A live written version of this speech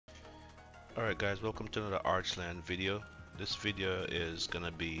Alright guys, welcome to another Archeland video. This video is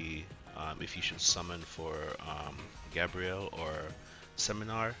gonna be if you should summon for Gabrielle or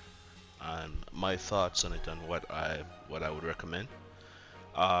Seminar, and my thoughts on it and what I would recommend.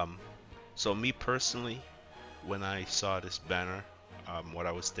 Um, so me personally, when I saw this banner, what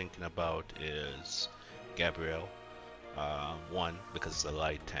I was thinking about is Gabrielle. One, because it's a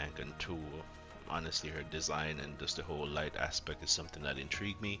light tank, and two, honestly, her design and just the whole light aspect is something that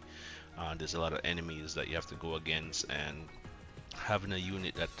intrigued me. There's a lot of enemies that you have to go against, and having a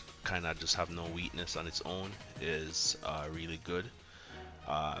unit that kind of just have no weakness on its own is really good.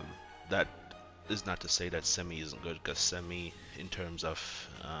 Um, that is not to say that Semi isn't good, because Semi, in terms of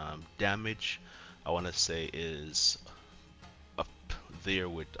damage, I want to say is up there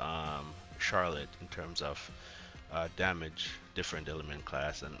with Charlotte in terms of damage, different element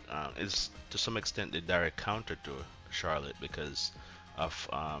class, and is to some extent the direct counter to Charlotte because of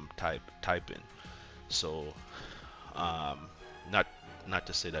typing. So um, not not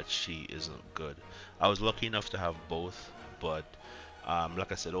to say that she isn't good. I was lucky enough to have both, but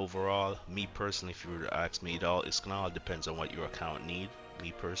like I said, overall, me personally, if you were to ask me, it's gonna all depends on what your account need.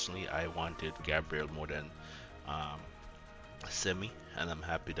 Me personally, I wanted Gabriel more than um, Semi, and I'm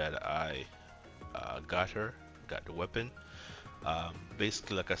happy that I got the weapon.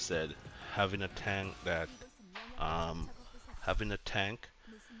 Basically, like I said, having a tank that um, having a tank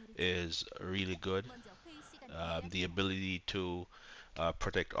is really good. The ability to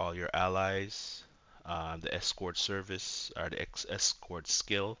protect all your allies, the escort service or the escort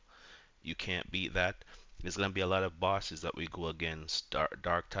skill, you can't beat that. There's gonna be a lot of bosses that we go against.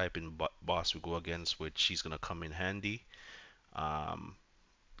 Dark type and boss we go against, which she's gonna come in handy. Um,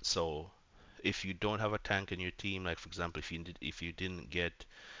 so if you don't have a tank in your team, like for example, if you didn't get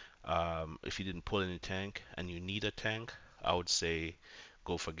if you didn't pull any tank and you need a tank, I would say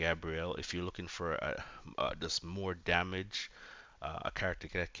go for Gabriel. If you're looking for just more damage, a character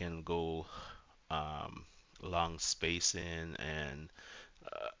that can go um, long spacing and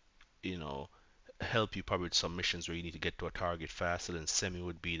uh, you know help you probably with some missions where you need to get to a target faster, then Semi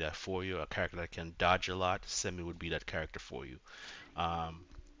would be that for you. A character that can dodge a lot, Semi would be that character for you. Um,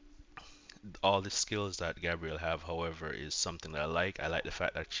 all the skills that Gabriel have, however, is something that I like. I like the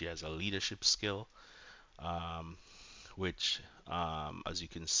fact that she has a leadership skill, um, which, as you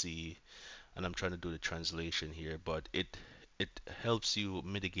can see, and I'm trying to do the translation here, but it helps you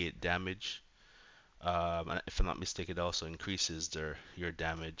mitigate damage. And if I'm not mistaken, it also increases your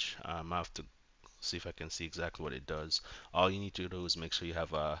damage. I have to see if I can see exactly what it does. All you need to do is make sure you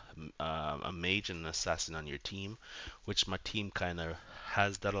have a mage and an assassin on your team, which my team kind of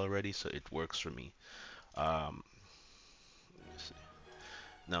has that already, so it works for me. Um, let me see.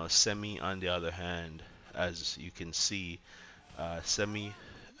 Now, Semi, on the other hand, as you can see, Semi,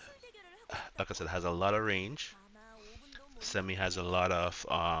 like I said, has a lot of range. Semi has a lot of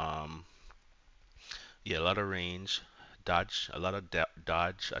yeah, a lot of range, dodge, a lot of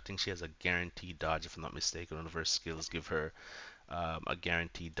dodge. I think she has a guaranteed dodge, if I'm not mistaken. One of her skills give her a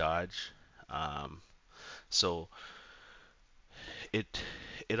guaranteed dodge. Um, so it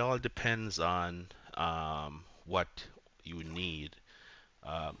it all depends on what you need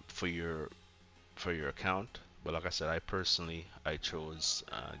for your account. But like I said, I chose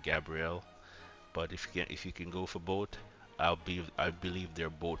Gabrielle. But if you can go for both, I believe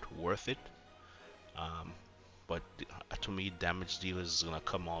they're both worth it. Um, but to me, damage dealers is gonna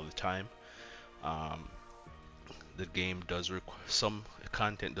come all the time. Um, the game does require some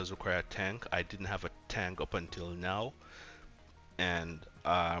content does require a tank. I didn't have a tank up until now, and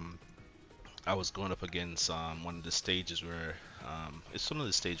I was going up against one of the stages where it's one of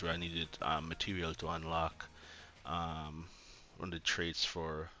the stages where I needed material to unlock one of the traits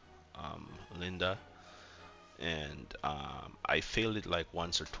for Linda, and I failed it like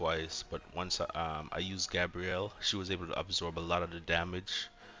once or twice. But once I used Gabrielle, she was able to absorb a lot of the damage,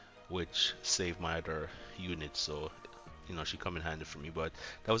 which saved my other unit. So she come in handy for me. But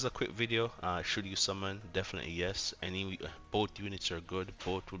that was a quick video. Should you summon? Definitely yes. Both units are good.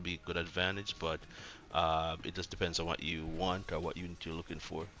 Both would be good advantage, but it just depends on what you want or what unit you're looking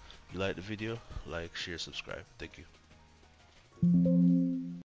for. If you like the video, like, share, subscribe. Thank you.